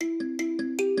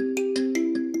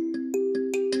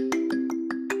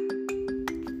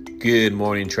Good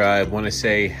morning, tribe. Want to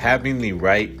say having the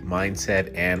right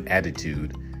mindset and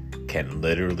attitude can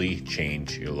literally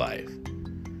change your life.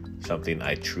 Something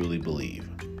I truly believe.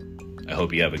 I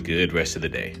hope you have a good rest of the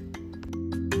day.